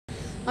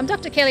I'm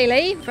Dr. Kellie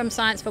Leigh from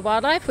Science for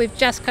Wildlife. We've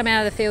just come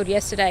out of the field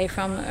yesterday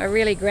from a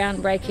really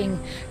groundbreaking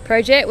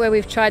project where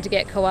we've tried to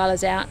get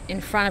koalas out in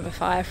front of a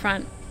fire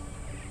front.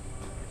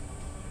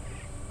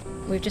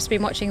 We've just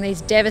been watching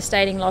these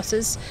devastating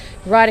losses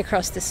right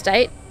across the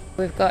state.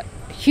 We've got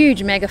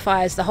huge mega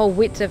fires the whole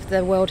width of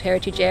the World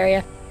Heritage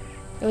Area.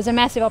 It was a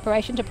massive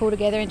operation to pull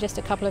together in just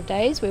a couple of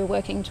days. We were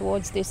working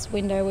towards this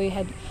window. We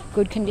had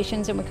good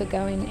conditions and we could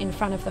go in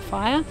front of the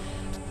fire.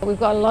 We've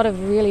got a lot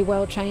of really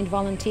well-trained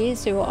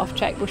volunteers who are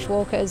off-track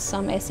bushwalkers,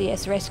 some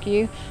SES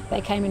rescue.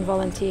 They came and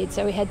volunteered.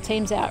 So we had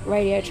teams out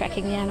radio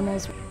tracking the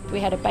animals.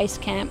 We had a base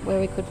camp where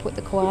we could put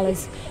the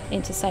koalas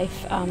into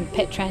safe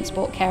pet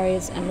transport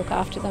carriers and look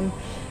after them.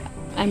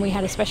 And we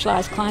had a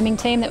specialised climbing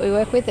team that we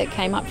work with that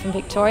came up from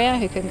Victoria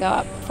who can go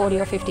up 40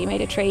 or 50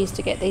 metre trees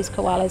to get these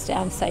koalas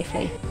down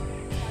safely.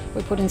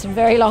 We put in some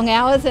very long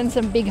hours and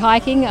some big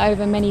hiking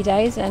over many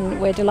days, and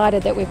we're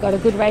delighted that we've got a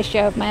good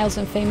ratio of males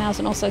and females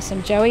and also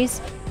some joeys.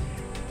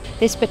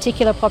 This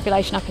particular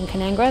population up in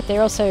Kanangra,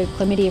 they're also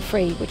chlamydia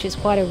free, which is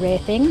quite a rare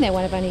thing. They're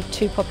one of only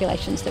 2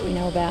 populations that we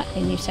know about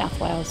in New South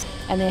Wales,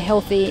 and they're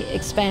healthy,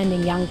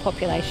 expanding young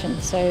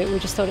population. So we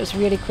just thought it was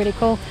really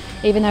critical.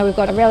 Even though we've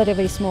got a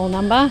relatively small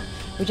number,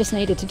 we just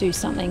needed to do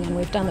something, and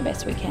we've done the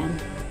best we can.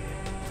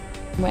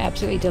 We're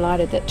absolutely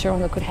delighted that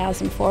Taronga could house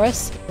them for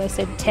us. They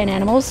said 10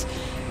 animals,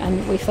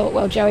 and we thought,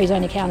 well, joeys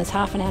only count as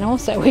half an animal,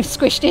 so we've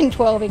squished in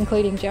 12,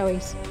 including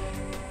joeys.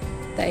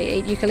 They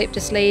eat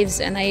eucalyptus leaves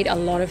and they eat a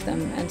lot of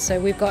them, and so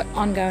we've got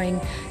ongoing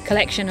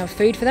collection of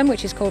food for them,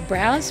 which is called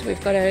browse.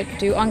 We've got to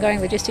do ongoing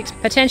logistics,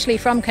 potentially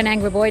from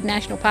Kanangra-Boyd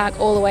National Park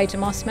all the way to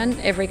Mossman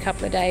every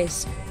couple of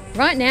days.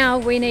 Right now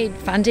we need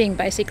funding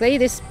basically.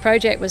 This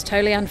project was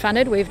totally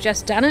unfunded. We've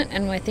just done it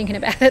and we're thinking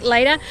about it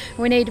later.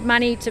 We need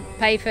money to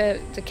pay for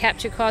the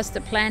capture costs,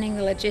 the planning,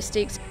 the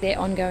logistics, their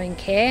ongoing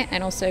care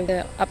and also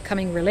the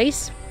upcoming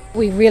release.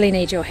 We really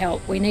need your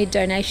help. We need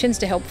donations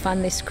to help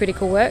fund this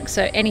critical work,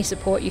 so any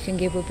support you can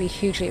give would be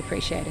hugely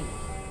appreciated.